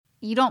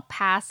you don't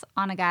pass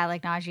on a guy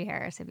like Najee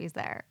Harris if he's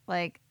there.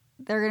 Like,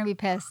 they're going to be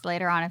pissed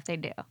later on if they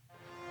do.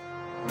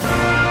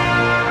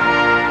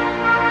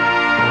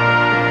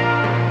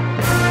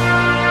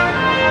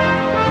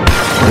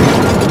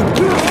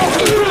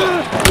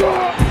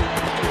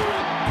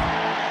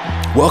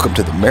 Welcome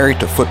to the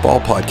Married to Football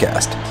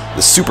podcast,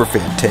 the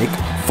superfan take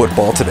of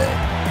football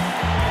today.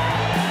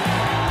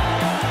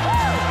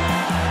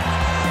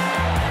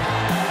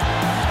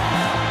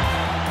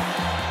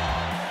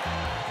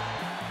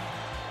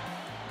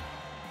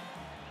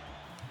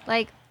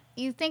 Like,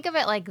 you think of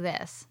it like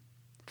this.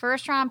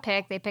 First round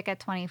pick, they pick at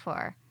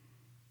 24.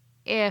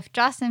 If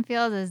Justin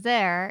Fields is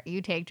there,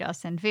 you take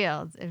Justin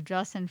Fields. If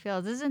Justin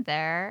Fields isn't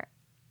there,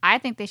 I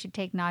think they should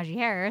take Najee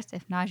Harris.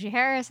 If Najee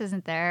Harris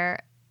isn't there,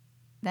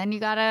 then you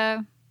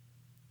gotta,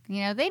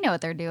 they know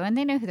what they're doing.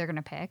 They know who they're going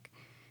to pick.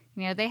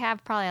 They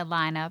have probably a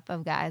lineup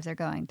of guys they're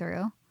going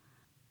through.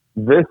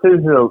 This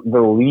is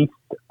the least,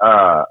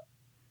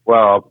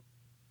 well,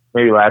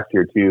 maybe last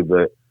year too,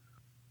 but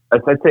I'd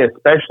say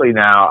especially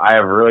now, I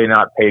have really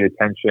not paid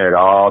attention at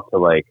all to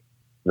like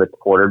the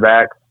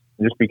quarterbacks,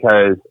 just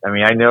because,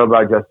 I know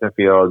about Justin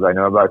Fields, I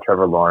know about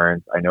Trevor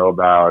Lawrence, I know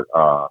about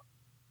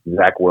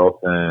Zach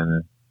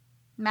Wilson,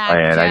 Mac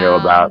and Jones, I know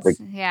about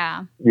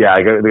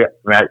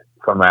Matt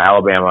from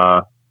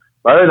Alabama.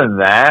 But other than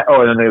that,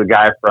 and then the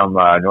guy from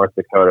North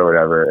Dakota or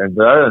whatever. And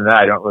but other than that,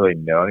 I don't really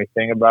know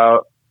anything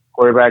about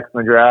quarterbacks in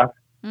the draft.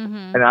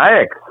 Mm-hmm. And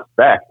I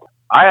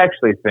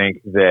actually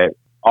think that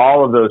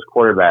all of those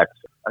quarterbacks,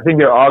 I think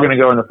they're all going to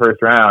go in the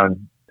first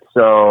round.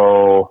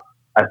 So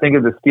I think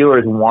if the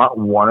Steelers want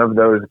one of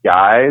those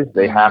guys,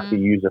 they have to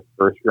use a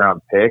first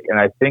round pick. And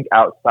I think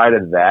outside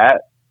of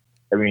that,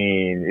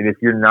 and if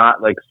you're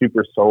not like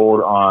super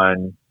sold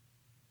on,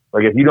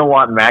 like if you don't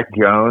want Mac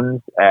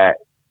Jones at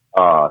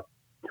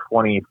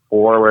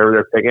 24, wherever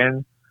they're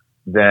picking,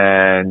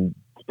 then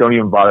don't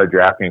even bother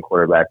drafting a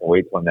quarterback and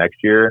wait till next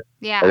year.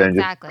 Yeah, and then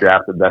exactly. Just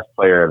draft the best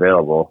player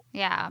available.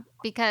 Yeah,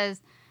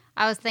 because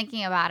I was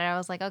thinking about it. I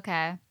was like,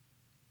 okay,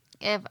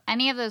 if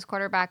any of those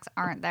quarterbacks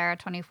aren't there at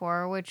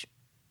 24, which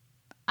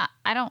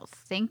I don't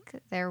think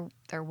there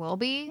will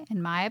be,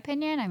 in my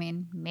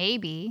opinion.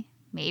 Maybe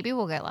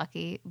we'll get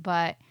lucky,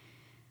 but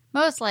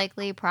most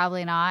likely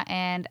probably not.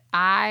 And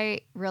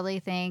I really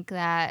think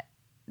that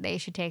they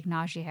should take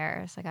Najee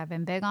Harris. Like, I've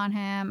been big on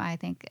him. I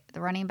think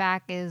the running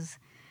back is,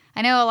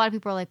 I know a lot of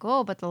people are like,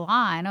 but the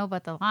line.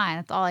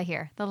 That's all I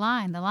hear. The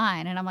line.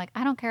 And I'm like,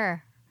 I don't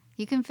care.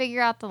 You can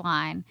figure out the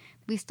line.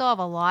 We still have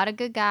a lot of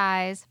good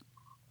guys.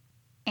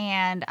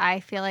 And I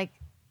feel like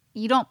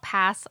you don't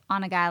pass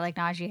on a guy like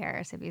Najee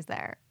Harris if he's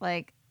there.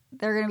 Like,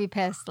 they're going to be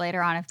pissed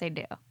later on if they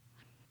do.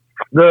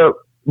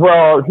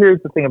 Well,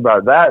 here's the thing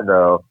about that,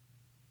 though,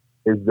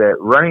 is that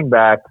running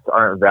backs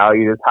aren't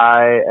valued as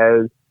high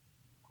as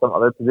some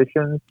other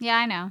positions. Yeah,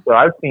 I know. So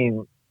I've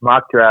seen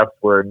mock drafts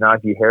where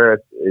Najee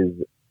Harris is,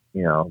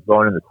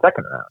 going in the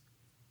second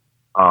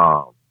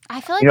round.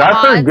 I feel like the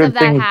odds of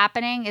that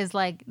happening is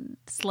like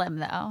slim,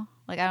 though.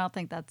 Like, I don't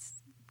think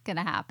that's going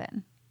to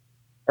happen.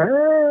 I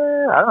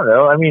don't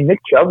know. Nick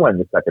Chubb went in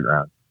the second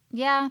round.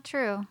 Yeah,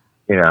 true.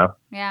 Yeah.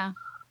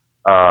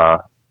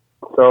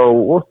 So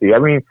we'll see. There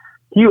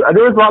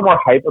was a lot more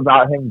hype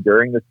about him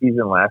during the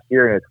season last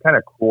year, and it's kind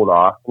of cooled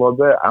off a little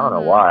bit. I don't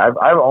know why.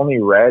 I've only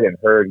read and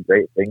heard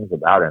great things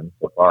about him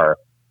so far.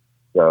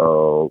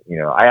 So,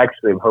 I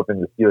actually am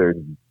hoping the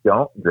Steelers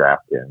don't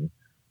draft him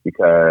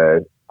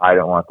because I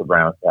don't want the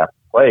Browns to have to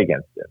play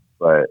against him.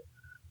 But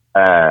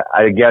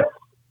I guess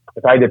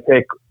if I had to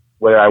pick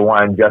whether I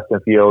want Justin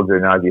Fields or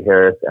Najee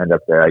Harris to end up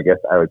there, I guess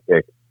I would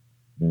pick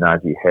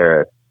Najee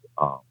Harris.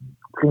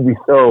 It's going to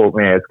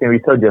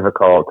be so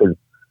difficult because,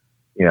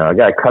 I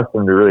got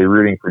accustomed to really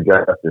rooting for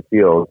Justin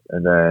Fields,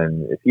 and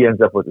then if he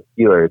ends up with the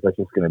Steelers, that's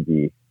just going to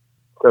be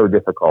so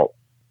difficult.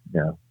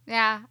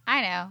 Yeah,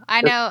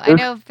 I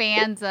know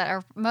fans that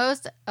are,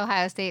 most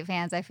Ohio State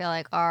fans, I feel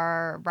like,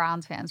 are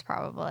Browns fans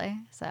probably.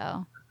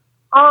 So,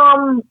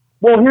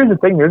 well, here's the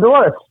thing: there's a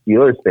lot of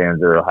Steelers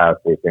fans that are Ohio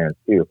State fans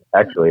too.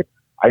 Actually,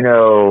 I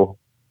know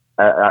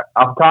off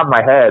the top of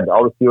my head,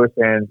 all the Steelers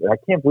fans, and I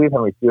can't believe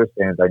how many Steelers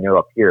fans I know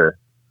up here.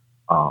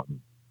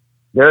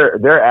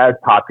 They're as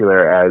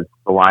popular as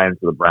the Lions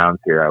or the Browns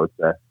here, I would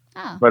say.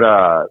 Oh. But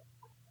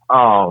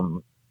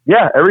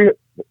every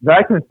that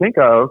I can think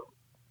of,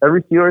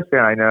 every Steelers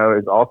fan I know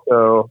is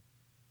also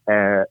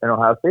an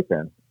Ohio State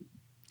fan.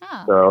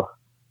 Oh. So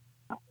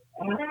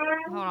hold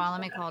on,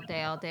 let me call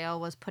Dale. Dale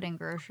was putting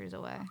groceries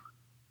away.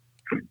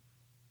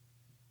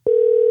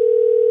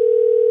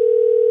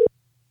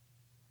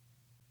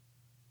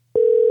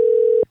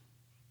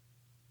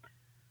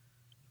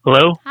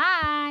 Hello?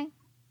 Hi.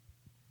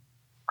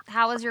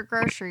 How was your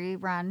grocery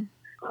run?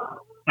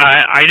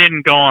 I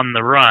didn't go on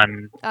the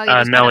run. Oh, you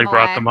just Nellie put them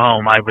brought away? them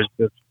home.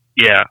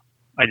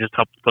 I just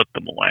helped put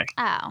them away.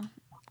 Oh.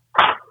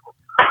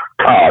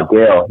 Oh,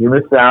 Dale, you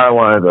missed out on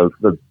one of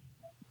the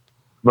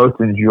most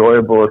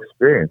enjoyable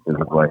experiences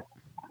of life.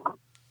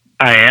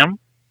 I am?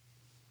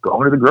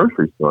 Going to the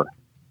grocery store.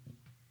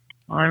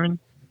 I mean,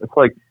 It's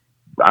like,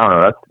 I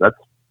don't know, that's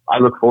I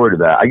look forward to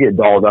that. I get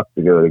dolled up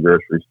to go to the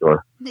grocery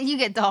store. You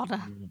get dolled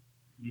up.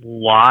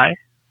 Why?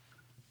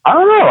 I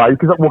don't know.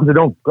 Because I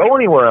don't go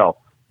anywhere else.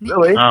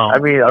 Really? Oh. I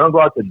mean, I don't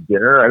go out to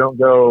dinner. I don't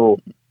go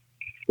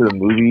to the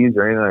movies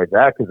or anything like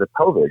that because of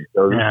COVID.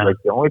 So this is like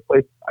the only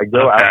place I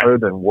go out other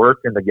than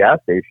work in the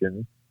gas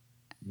station.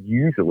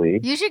 Usually,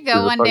 you should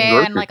go one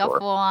day in like a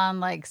full-on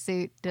like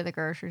suit to the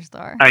grocery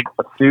store. A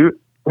suit.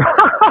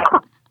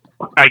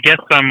 I guess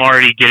I'm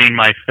already getting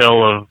my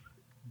fill of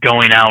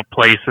going out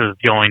places,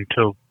 going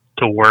to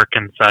work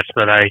and such,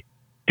 that I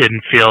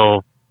didn't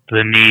feel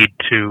the need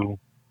to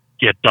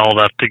get dolled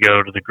up to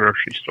go to the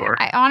grocery store.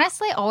 I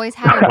honestly always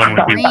had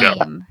a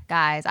dream,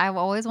 guys. I've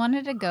always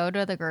wanted to go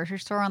to the grocery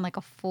store on like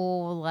a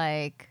full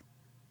like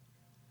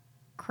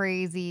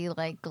crazy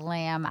like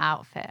glam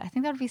outfit. I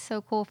think that would be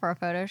so cool for a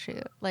photo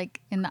shoot,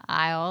 like in the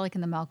aisle, like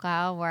in the milk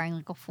aisle, wearing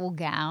like a full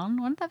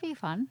gown. Wouldn't that be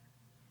fun?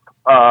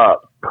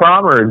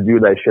 Promers do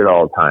that shit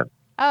all the time.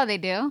 Oh, they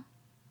do?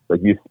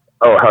 Like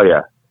oh hell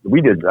yeah,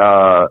 we did.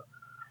 Who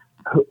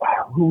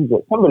was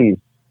it? Somebody's.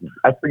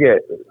 I forget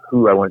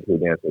who I went to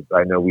dance with,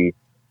 but I know we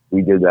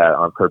did that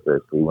on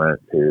purpose. We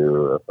went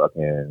to a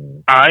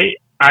fucking. I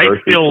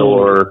feel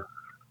store.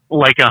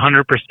 Like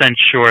 100%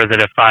 sure that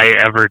if I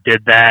ever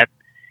did that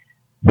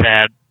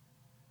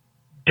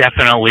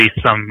definitely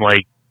some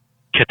like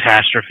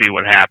catastrophe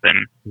would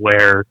happen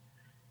where,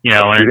 you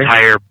know, an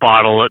entire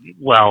bottle,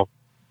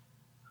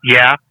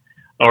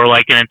 or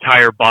like an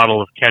entire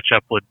bottle of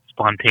ketchup would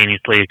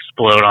spontaneously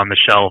explode on the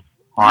shelf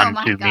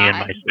onto me and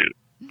my suit.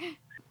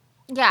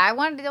 Yeah, I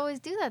wanted to always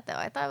do that though.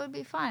 I thought it would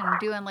be fun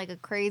doing like a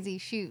crazy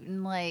shoot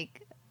in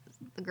like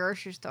the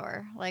grocery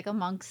store, like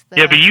amongst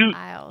the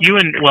aisles.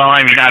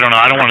 I mean, I don't know.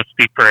 I don't want to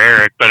speak for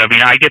Eric, but I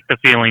mean, I get the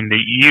feeling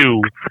that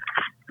you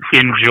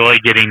enjoy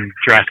getting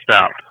dressed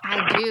up.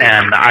 I do.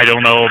 And I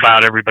don't know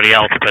about everybody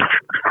else, but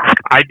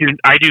I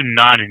do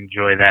not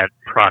enjoy that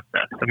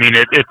process. I mean,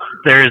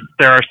 there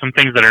are some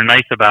things that are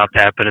nice about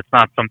that, but it's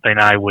not something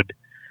I would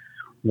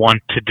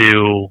want to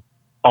do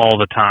all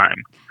the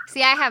time.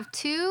 See, I have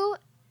two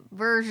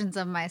versions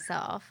of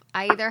myself.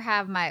 I either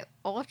have my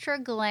ultra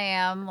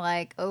glam,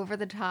 like over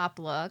the top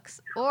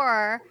looks,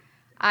 or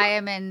I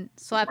am in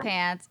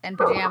sweatpants and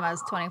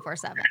pajamas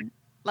 24/7.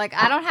 Like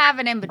I don't have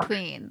an in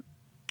between.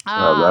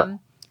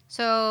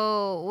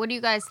 So what do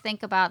you guys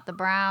think about the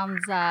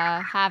Browns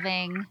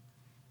having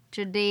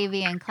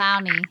Jadeveon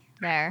Clowney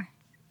there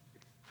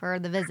for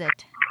the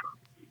visit?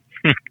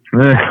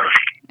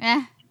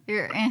 Yeah.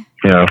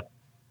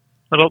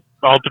 It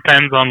all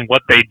depends on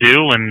what they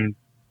do and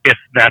if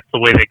that's the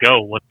way they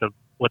go, what the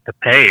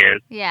pay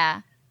is.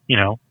 Yeah. You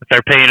know, if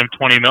they're paying him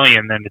 $20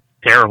 million, then it's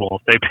terrible.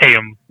 If they pay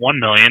him $1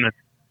 million, it's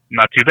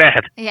not too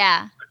bad.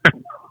 Yeah.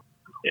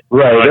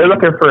 Right. They're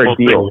looking for a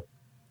deal.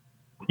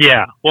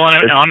 Yeah. Well,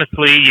 and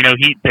honestly, you know,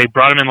 they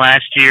brought him in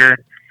last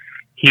year.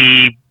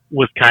 He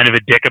was kind of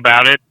a dick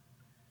about it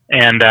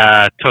and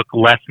took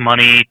less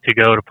money to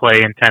go to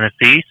play in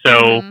Tennessee.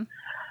 So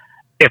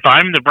if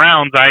I'm the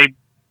Browns, I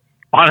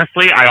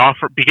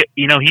offer,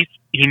 you know,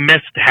 he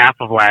missed half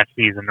of last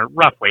season, or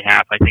roughly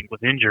half, I think,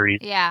 with injuries.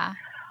 Yeah.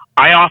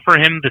 I offer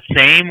him the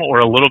same or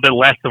a little bit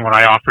less than what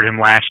I offered him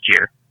last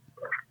year.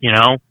 You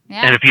know?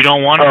 Yeah. And if you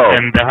don't want it,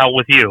 then the hell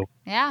with you.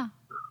 Yeah.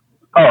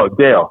 Oh,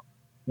 Dale.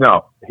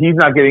 No, he's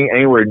not getting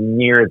anywhere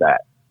near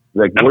that.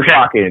 Like we're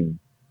talking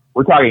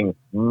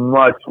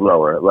much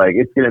lower. Like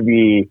it's going to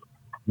be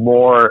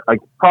more,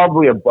 like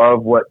probably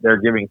above what they're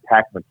giving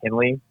Takk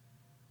McKinley,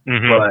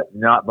 but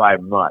not by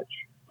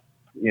much.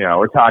 You know,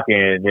 we're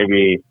talking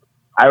maybe.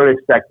 I would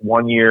expect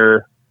 1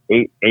 year,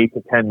 $8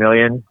 to $10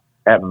 million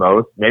at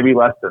most, maybe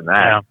less than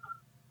that. Yeah.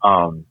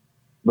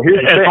 But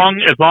here's the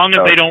thing. As long as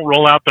they don't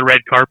roll out the red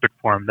carpet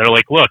for him, they're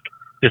like, look,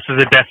 this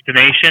is a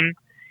destination.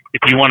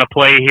 If you want to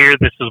play here,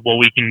 this is what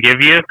we can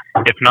give you.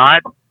 If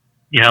not,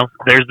 you know,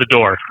 there's the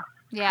door.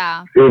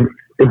 Yeah.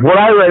 If what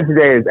I read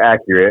today is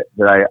accurate,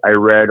 that I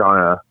read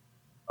on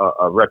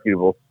a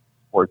reputable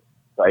sports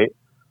site,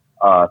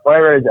 if what I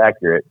read is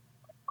accurate,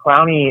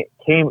 Clowney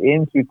came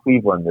into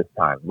Cleveland this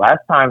time.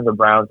 Last time the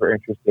Browns were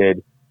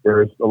interested, there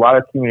was a lot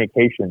of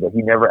communication that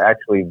he never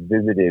actually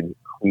visited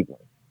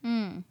Cleveland.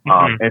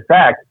 In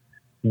fact,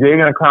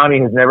 Jadeveon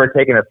Clowney has never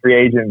taken a free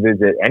agent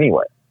visit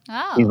anyway.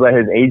 Oh. He's let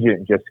his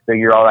agent just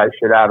figure all that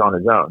shit out on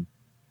his own,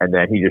 and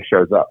then he just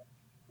shows up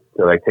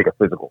to like take a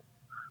physical.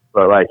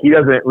 But like he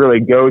doesn't really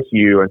go to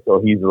you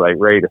until he's like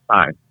ready to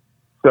sign.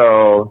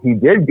 So he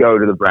did go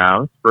to the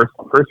Browns,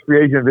 first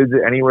free agent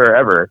visit anywhere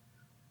ever,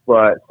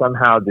 but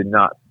somehow did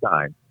not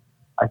sign.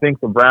 I think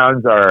the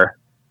Browns are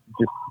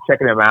just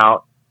checking him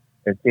out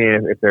and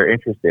seeing if they're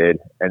interested,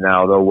 and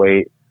now they'll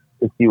wait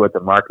to see what the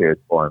market is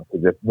for him.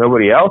 Because if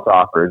nobody else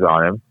offers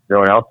on him, no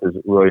one else is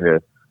willing to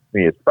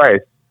meet his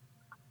price,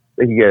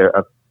 they can get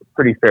a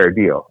pretty fair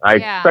deal. I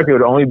expect it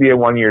would only be a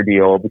 1 year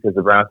deal because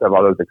the Browns have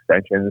all those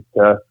extensions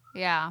to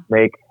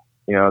make,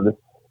 you know,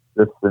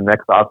 this the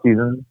next off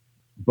season.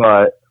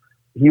 But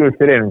he would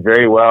fit in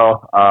very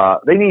well.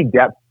 They need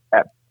depth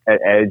at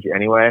edge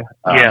anyway.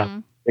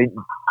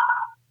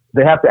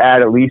 They have to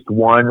add at least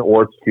one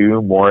or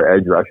two more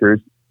edge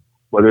rushers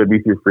whether it be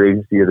through free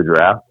agency or the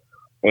draft.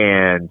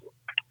 And,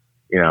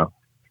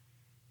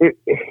 it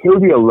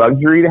would be a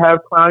luxury to have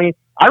Clowney.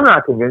 I'm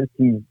not convinced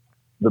he's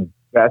the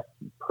best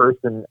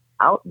person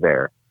out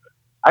there.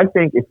 I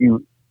think if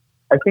you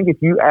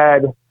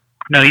add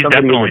no, he's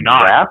somebody definitely in the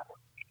not. draft,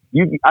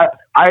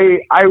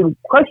 I would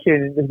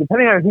question,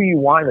 depending on who you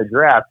want in the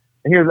draft.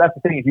 And that's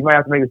the thing, is you might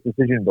have to make this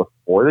decision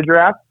before the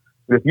draft.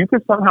 But if you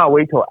could somehow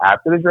wait till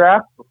after the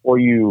draft before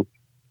you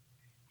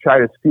try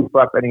to scoop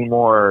up any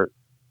more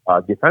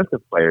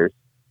defensive players,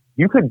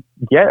 you could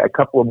get a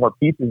couple of more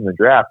pieces in the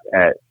draft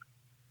at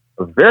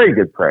a very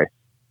good price,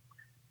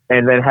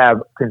 and then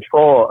have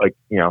control,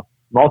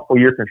 multiple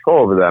year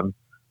control over them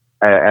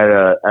at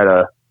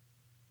a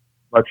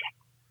much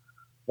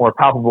more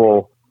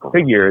palpable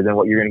figure than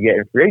what you're going to get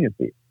in free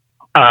agency.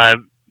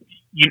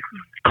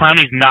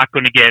 Clowney's not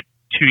going to get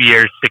 2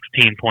 years,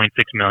 $16.6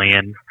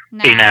 million,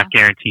 No. 8.5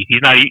 guaranteed.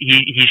 He's not.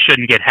 He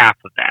shouldn't get half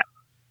of that.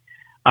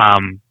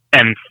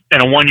 And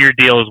a 1 year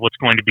deal is what's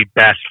going to be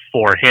best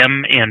for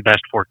him and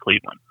best for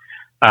Cleveland.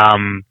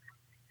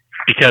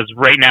 Because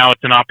right now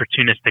it's an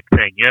opportunistic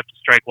thing. You have to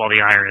strike while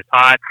the iron is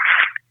hot.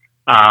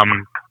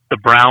 The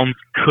Browns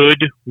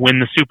could win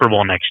the Super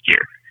Bowl next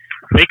year.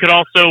 They could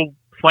also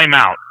flame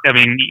out. I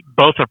mean,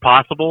 both are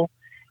possible.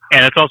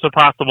 And it's also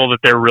possible that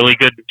they're really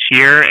good this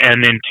year,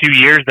 and in 2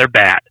 years they're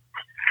bad.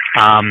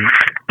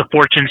 The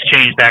fortunes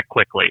change that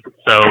quickly.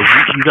 So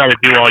you got to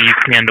do all you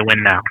can to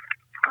win now.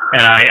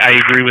 And I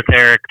agree with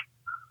Eric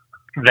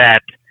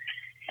that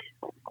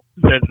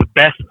the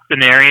best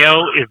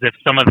scenario is if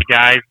some of the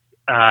guys,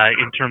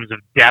 in terms of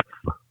depth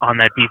on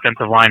that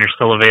defensive line, are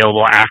still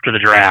available after the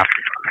draft,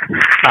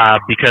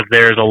 because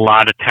there's a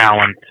lot of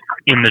talent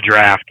in the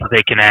draft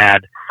they can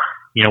add.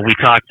 We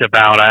talked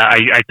about,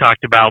 I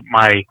talked about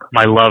my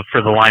love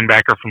for the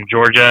linebacker from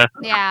Georgia.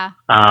 Yeah.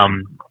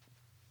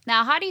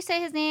 Now, how do you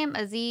say his name?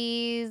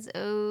 Azeez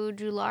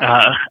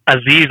Ojulari?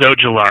 Azeez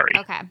Ojulari.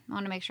 Okay. I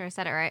want to make sure I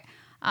said it right.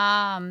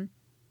 I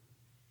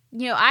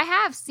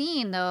have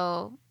seen,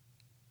 though,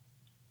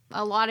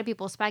 a lot of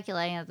people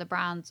speculating that the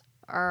Browns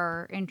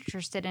are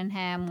interested in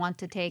him, want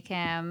to take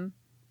him.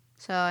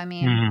 So, I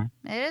mean,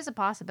 It is a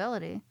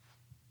possibility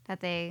that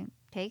they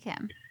take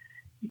him.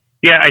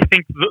 Yeah, I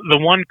think the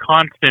one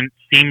constant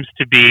seems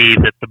to be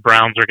that the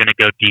Browns are going to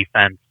go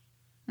defense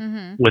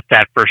with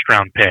that first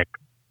round pick.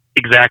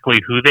 Exactly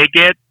who they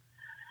get.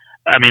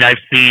 I mean, I've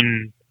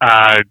seen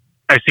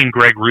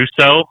Greg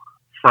Rousseau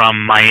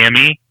from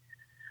Miami.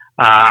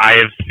 I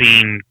have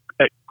seen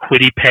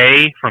Kwity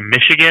Paye from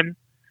Michigan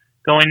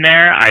going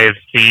there. I have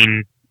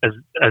seen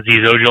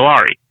Azeez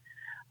Ojulari.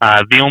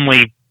 The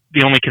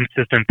only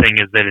consistent thing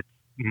is that it's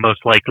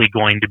most likely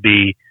going to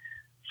be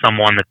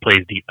someone that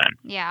plays defense.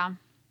 Yeah.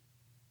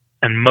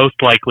 And most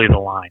likely the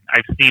line.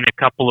 I've seen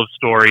a couple of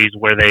stories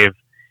where they've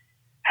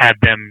had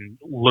them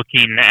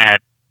looking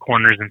at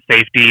corners and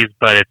safeties,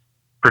 but it's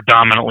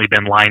predominantly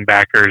been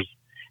linebackers,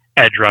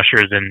 edge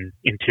rushers, and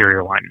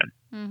interior linemen.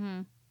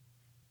 Mm-hmm.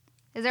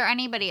 Is there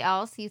anybody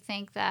else you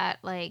think that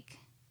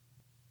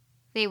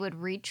they would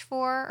reach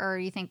for, or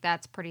you think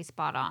that's pretty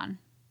spot on?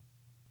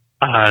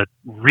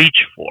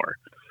 Reach for?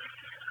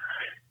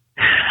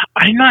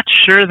 I'm not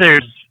sure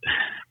there's...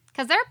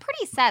 Because they're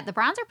pretty set. The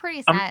Browns are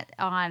pretty set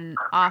on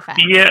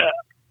offense. Yeah.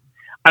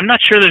 I'm not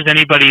sure there's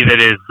anybody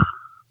that is...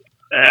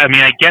 I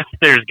mean, I guess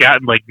there's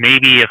got,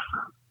 maybe if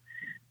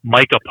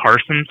Micah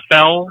Parsons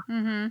fell.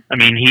 Mm-hmm. I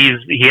mean,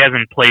 he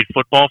hasn't played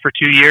football for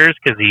 2 years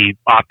because he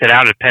opted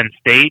out at Penn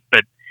State,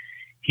 but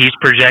he's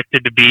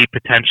projected to be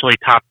potentially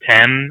top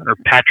 10, or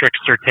Patrick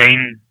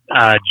Surtain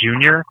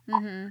Jr.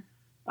 Mm-hmm.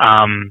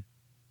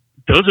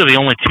 Those are the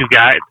only two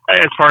guys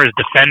as far as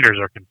defenders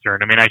are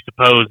concerned. I mean, I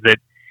suppose that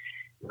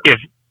if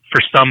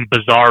for some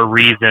bizarre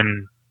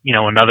reason,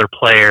 another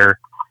player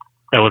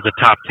that was a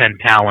top 10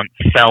 talent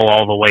fell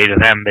all the way to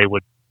them, they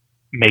would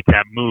make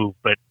that move.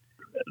 But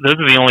those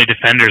are the only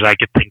defenders I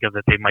could think of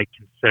that they might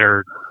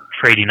consider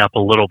trading up a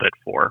little bit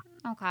for.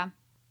 Okay.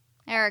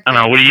 Eric. I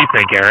don't know. What do you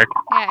think, Eric?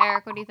 Yeah,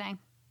 Eric, what do you think?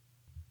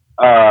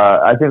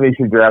 I think they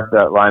should draft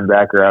that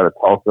linebacker out of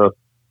Tulsa.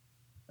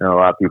 A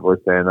lot of people are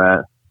saying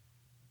that.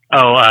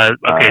 Oh,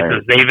 okay.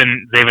 So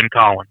Zaven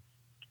Collins.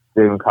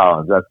 Zaven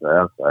Collins. That's right.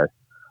 I'm sorry.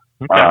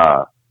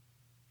 Okay.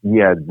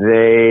 Yeah,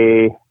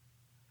 a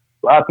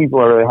lot of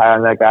people are really high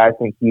on that guy. I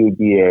think he would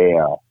be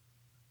a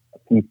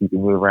piece you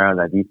can move around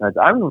that defense.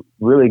 I'm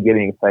really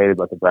getting excited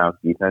about the Browns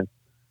defense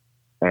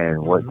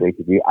and what they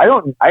could do. I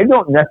don't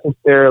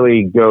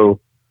necessarily go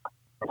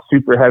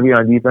super heavy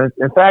on defense.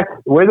 In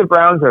fact, the way the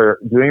Browns are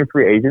doing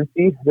free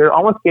agency, they're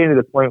almost getting to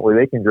the point where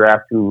they can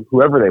draft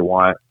whoever they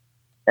want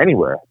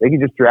anywhere. They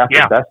can just draft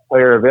the best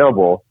player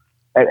available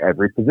at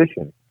every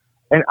position.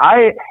 And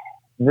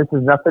this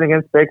is nothing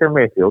against Baker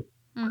Mayfield,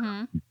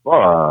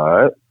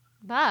 but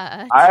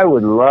I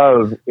would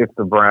love if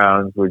the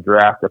Browns would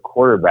draft a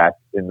quarterback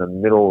in the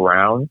middle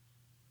round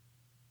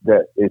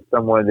that is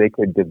someone they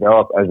could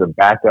develop as a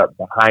backup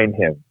behind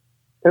him.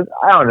 Because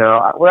I don't know,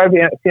 what I've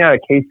seen out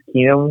of Case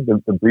Keenum,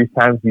 the brief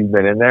times he's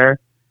been in there,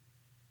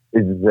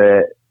 is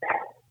that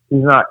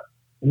he's not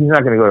going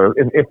to go.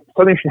 If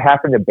something should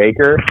happen to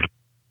Baker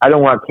I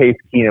don't want Case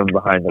Keenum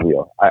behind the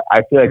wheel.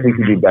 I feel like we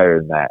could do better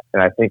than that.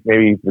 And I think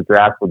maybe the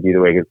draft would be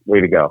the way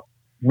to go.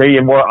 Maybe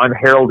a more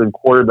unheralded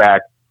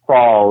quarterback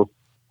falls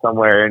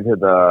somewhere into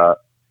the,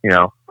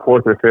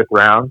 4th or 5th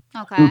round.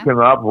 Okay. Scoop him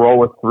up, roll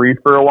with 3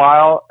 for a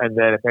while, and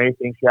then if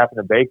anything should happen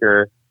to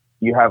Baker,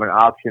 you have an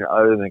option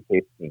other than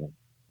Case Keenum.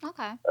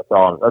 Okay. That's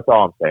all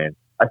I'm saying.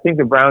 I think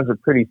the Browns are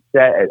pretty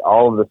set at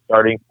all of the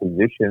starting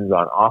positions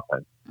on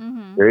offense.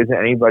 Mm-hmm. There isn't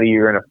anybody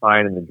you're going to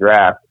find in the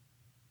draft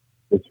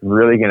that's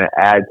really going to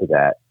add to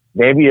that.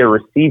 Maybe a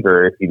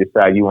receiver if you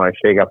decide you want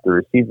to shake up the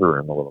receiver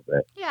room a little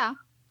bit. Yeah.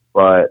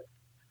 But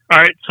all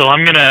right, so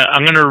I'm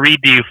gonna read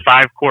to you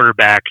 5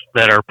 quarterbacks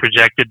that are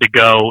projected to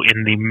go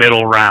in the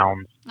middle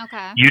rounds.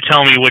 Okay. You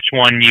tell me which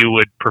one you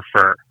would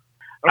prefer.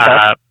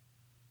 Okay.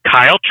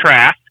 Kyle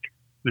Trask,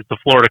 who's the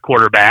Florida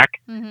quarterback.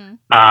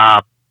 Mm-hmm.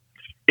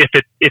 If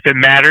it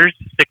matters,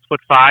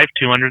 6'5",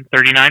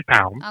 239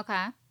 pounds.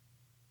 Okay.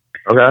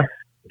 Okay.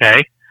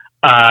 Okay.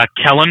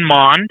 Kellen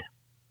Mond,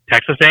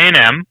 Texas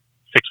A&M,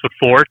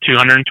 6'4",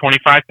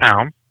 225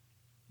 pounds.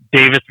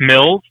 Davis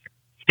Mills,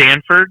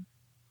 Stanford,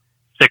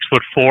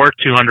 6'4",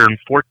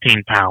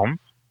 214 pounds.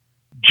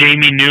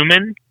 Jamie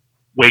Newman,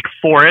 Wake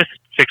Forest,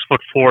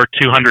 6'4",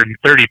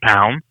 230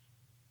 pounds.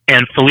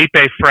 And Felipe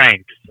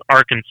Franks,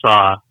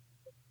 Arkansas,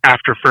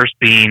 after first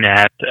being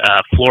at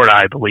Florida,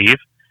 I believe,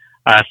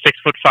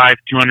 6'5",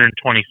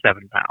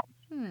 227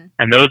 pounds.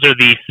 And those are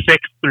the 6th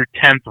through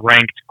 10th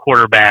ranked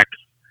quarterbacks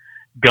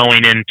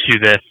going into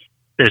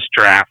this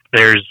draft.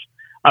 There's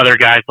other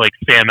guys like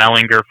Sam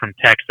Ehlinger from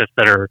Texas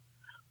that are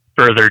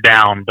further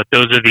down, but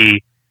those are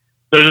the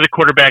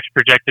quarterbacks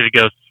projected to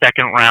go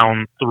 2nd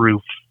round through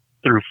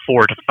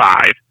 4 to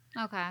 5.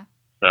 Okay.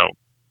 So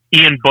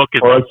Ian Book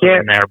is also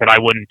in there, but I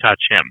wouldn't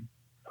touch him.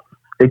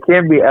 It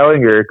can't be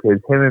Ehlinger because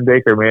him and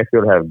Baker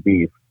Mayfield have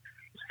beef.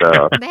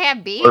 So They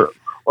have beef?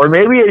 Or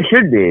maybe it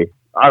should be.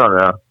 I don't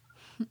know.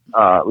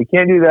 We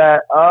can't do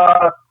that.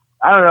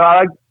 I don't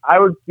know. I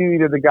would do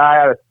either the guy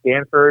out of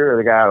Stanford or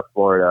the guy out of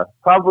Florida.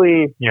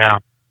 Probably. Yeah.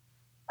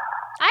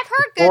 I've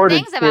heard good Florida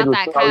things about would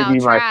that probably Kyle be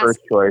my Trask. first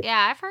choice.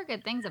 Yeah, I've heard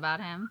good things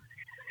about him.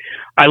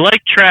 I like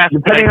Trask.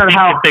 Depending but I on think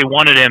how- if they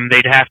wanted him,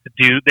 they'd have to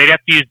use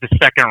the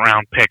 2nd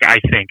round pick. I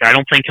think. I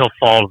don't think he'll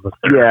fall to the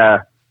 3rd. Yeah.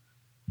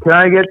 Can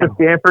I get the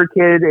Stanford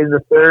kid in the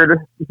 3rd?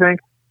 You think?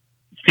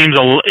 Seems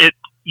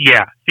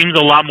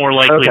a lot more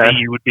likely Okay. that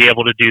you would be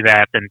able to do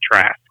that than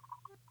Trask.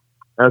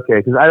 Okay,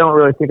 because I don't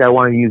really think I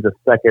want to use a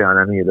 2nd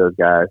on any of those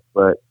guys,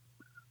 but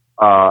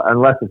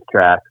unless it's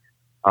Trask.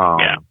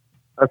 Yeah.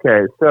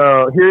 Okay,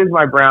 so here's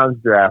my Browns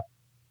draft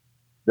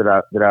that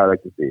I would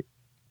like to see.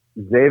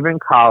 Zaven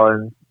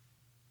Collins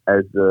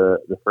as the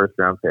 1st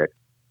round pick.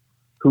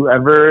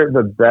 Whoever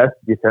the best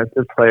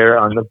defensive player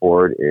on the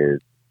board is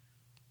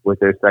with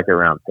their 2nd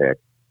round pick.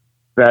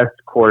 Best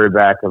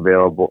quarterback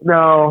available.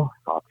 No.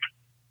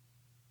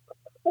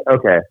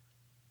 Okay.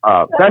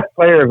 Best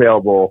player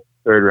available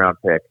 3rd round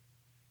pick.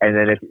 And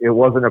then if it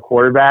wasn't a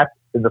quarterback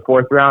in the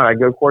 4th round, I'd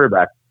go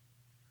quarterback.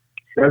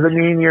 Doesn't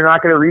mean you're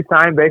not going to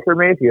re-sign Baker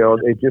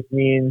Mayfield. It just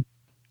means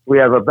we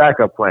have a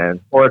backup plan.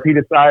 Or if he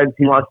decides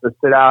he wants to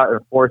sit out and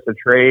force a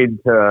trade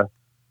to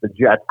the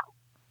Jets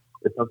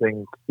or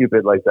something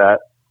stupid like that,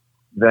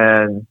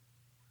 then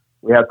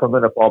we have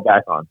something to fall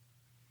back on.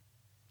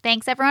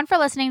 Thanks, everyone, for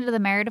listening to the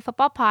Married to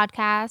Football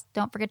podcast.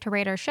 Don't forget to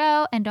rate our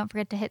show, and don't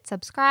forget to hit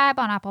subscribe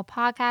on Apple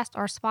Podcasts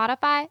or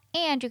Spotify.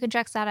 And you can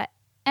check us out at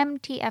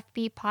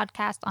MTFB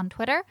Podcast on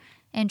Twitter.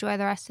 Enjoy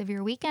the rest of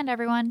your weekend,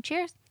 everyone.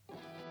 Cheers.